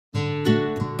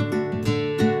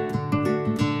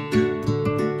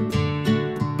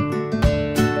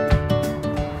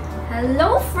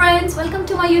welcome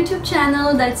to my YouTube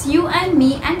channel, that's you and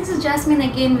me, and this is Jasmine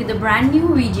again with a brand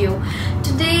new video.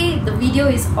 Today the video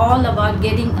is all about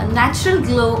getting a natural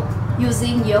glow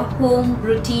using your home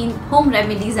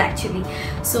remedies actually.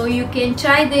 So you can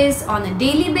try this on a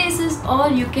daily basis, or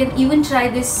you can even try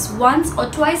this once or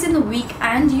twice in a week,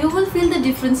 and you will feel the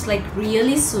difference like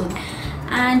really soon.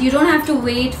 And you don't have to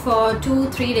wait for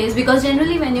 2-3 days, because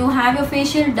generally when you have your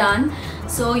facial done,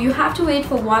 so you have to wait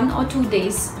for 1 or 2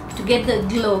 days to get the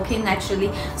glow, okay,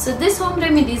 naturally. So these home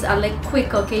remedies are like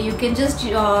quick, okay. You can just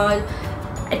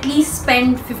at least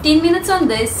spend 15 minutes on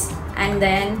this, and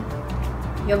then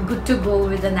you're good to go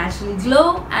with a natural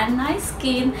glow and nice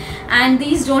skin. And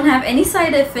these don't have any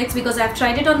side effects, because I've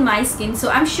tried it on my skin, so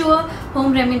I'm sure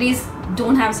home remedies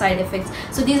don't have side effects.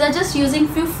 So these are just using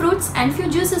few fruits and few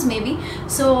juices maybe.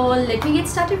 So let me get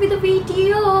started with the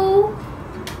video.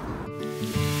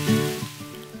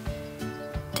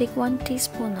 Take 1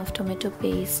 teaspoon of tomato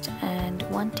paste and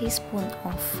 1 teaspoon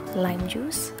of lime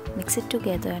juice. Mix it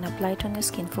together and apply it on your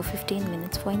skin for 15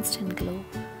 minutes for instant glow.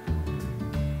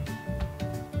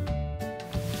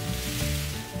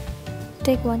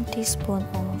 Take 1 teaspoon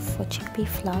of chickpea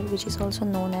flour, which is also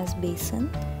known as besan.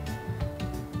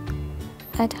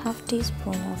 Add half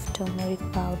teaspoon of turmeric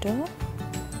powder,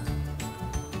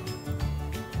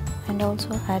 and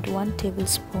also add 1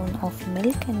 tablespoon of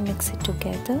milk and mix it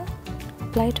together.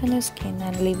 Apply it on your skin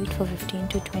and leave it for 15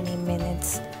 to 20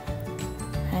 minutes,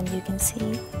 and you can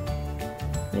see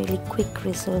really quick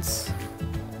results.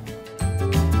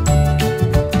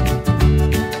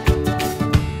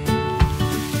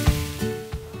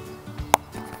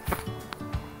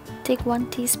 Take 1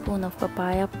 teaspoon of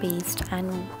papaya paste and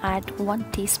add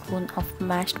 1 teaspoon of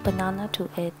mashed banana to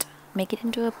it. Make it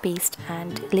into a paste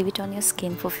and leave it on your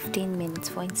skin for 15 minutes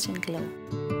for instant glow.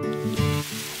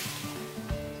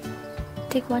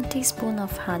 Take 1 teaspoon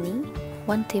of honey,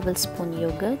 1 tablespoon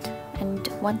yogurt, and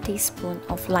 1 teaspoon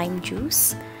of lime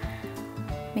juice.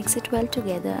 Mix it well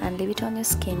together and leave it on your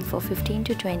skin for 15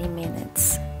 to 20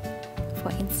 minutes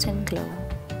for instant glow.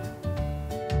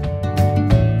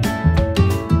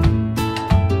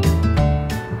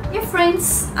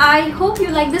 Friends, I hope you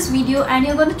like this video and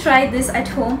you're going to try this at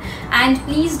home, and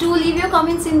please do leave your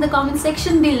comments in the comment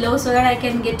section below, so that I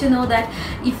can get to know that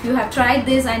if you have tried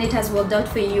this and it has worked out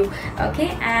for you,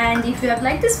 okay. And if you have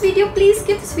liked this video, please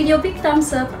give this video a big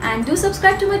thumbs up, and do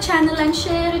subscribe to my channel and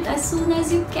share it as soon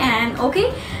as you can,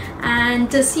 okay.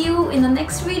 And see you in the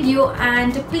next video,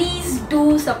 and please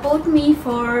do support me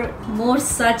for more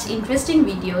such interesting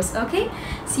videos, okay.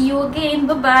 See you again,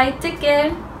 bye bye, take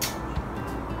care.